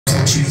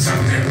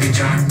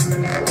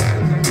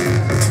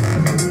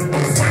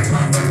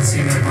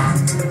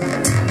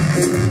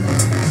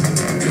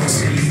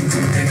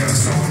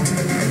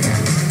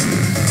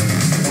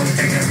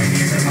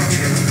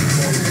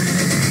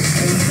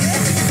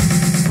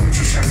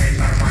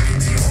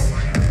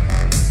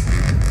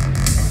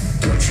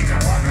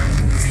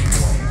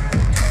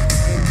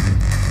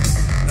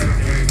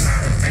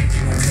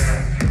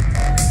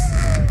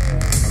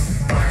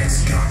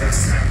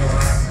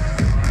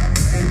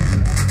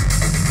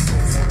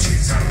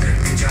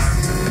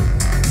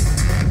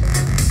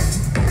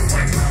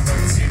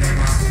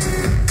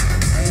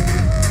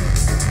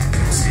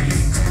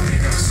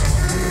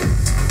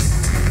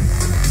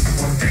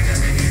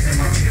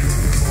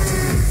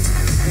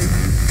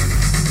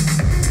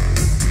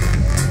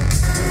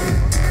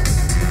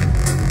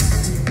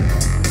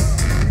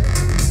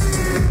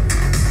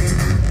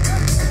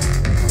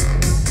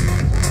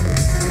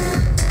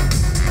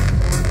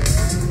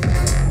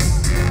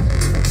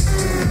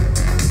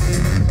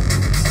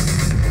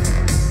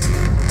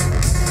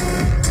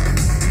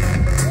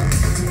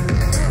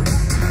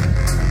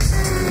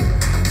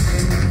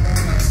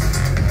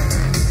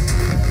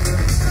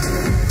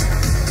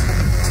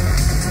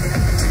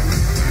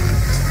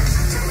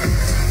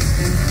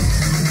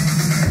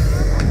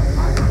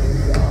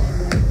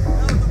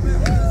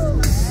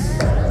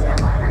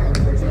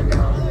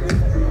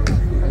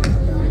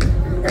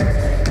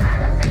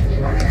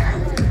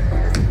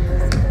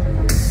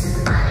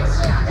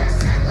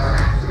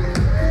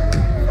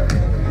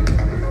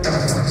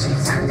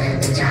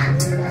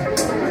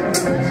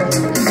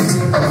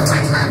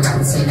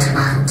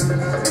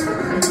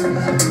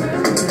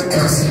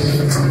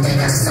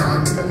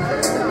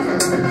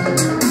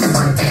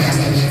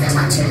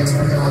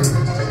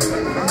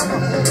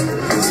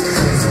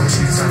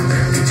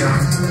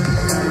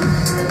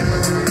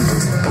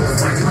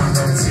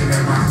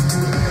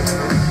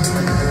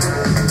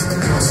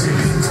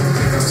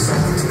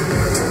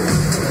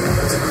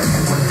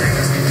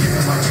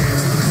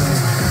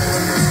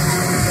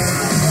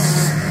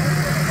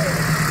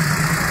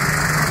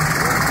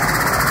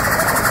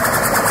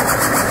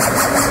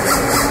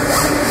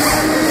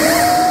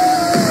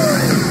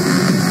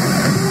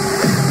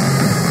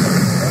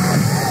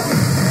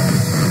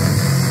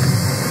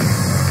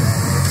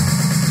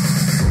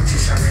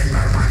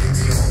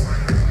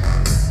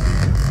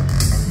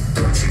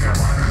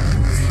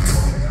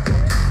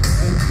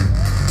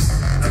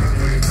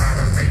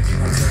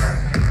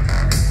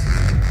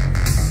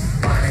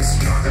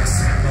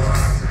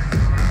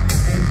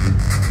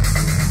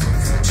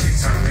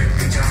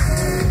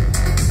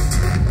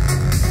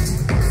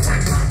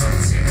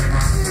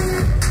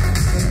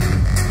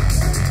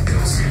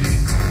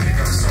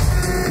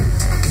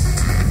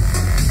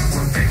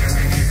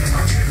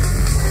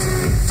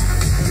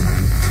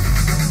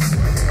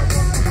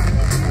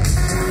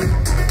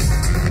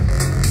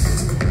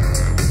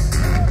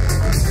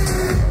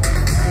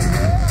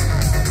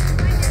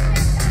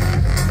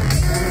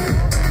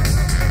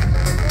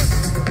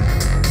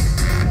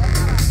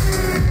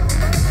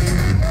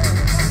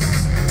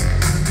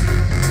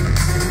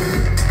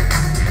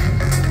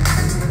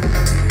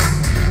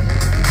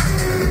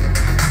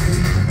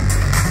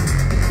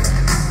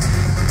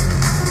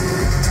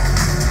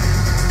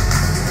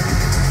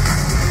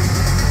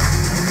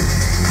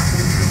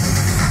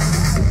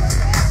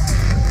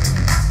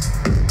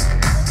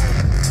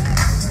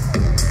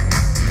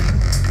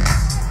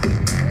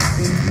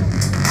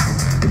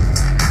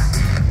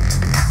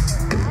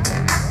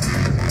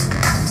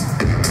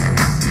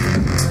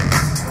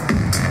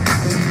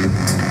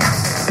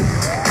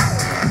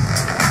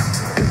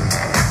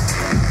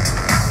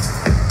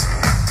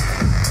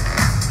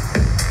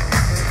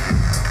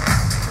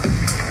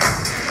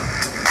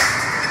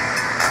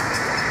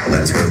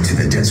Let's go to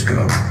the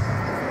disco.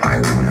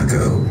 I wanna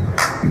go.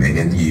 Me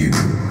and you,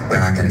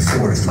 back and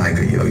forth like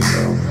a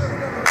yo-yo.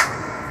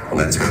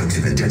 Let's go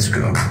to the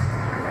disco.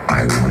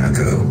 I wanna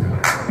go.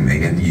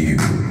 Me and you,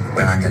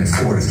 back and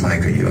forth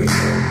like a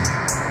yo-yo.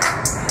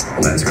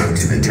 Let's go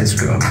to the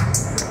disco.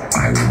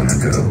 I wanna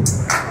go.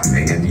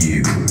 Me and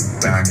you,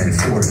 back and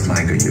forth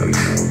like a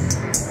yo-yo.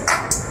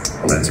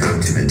 Let's go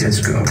to the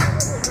disco.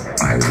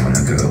 I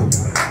wanna go.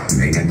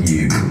 Me and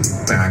you,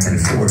 back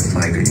and forth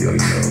like a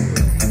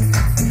yo-yo.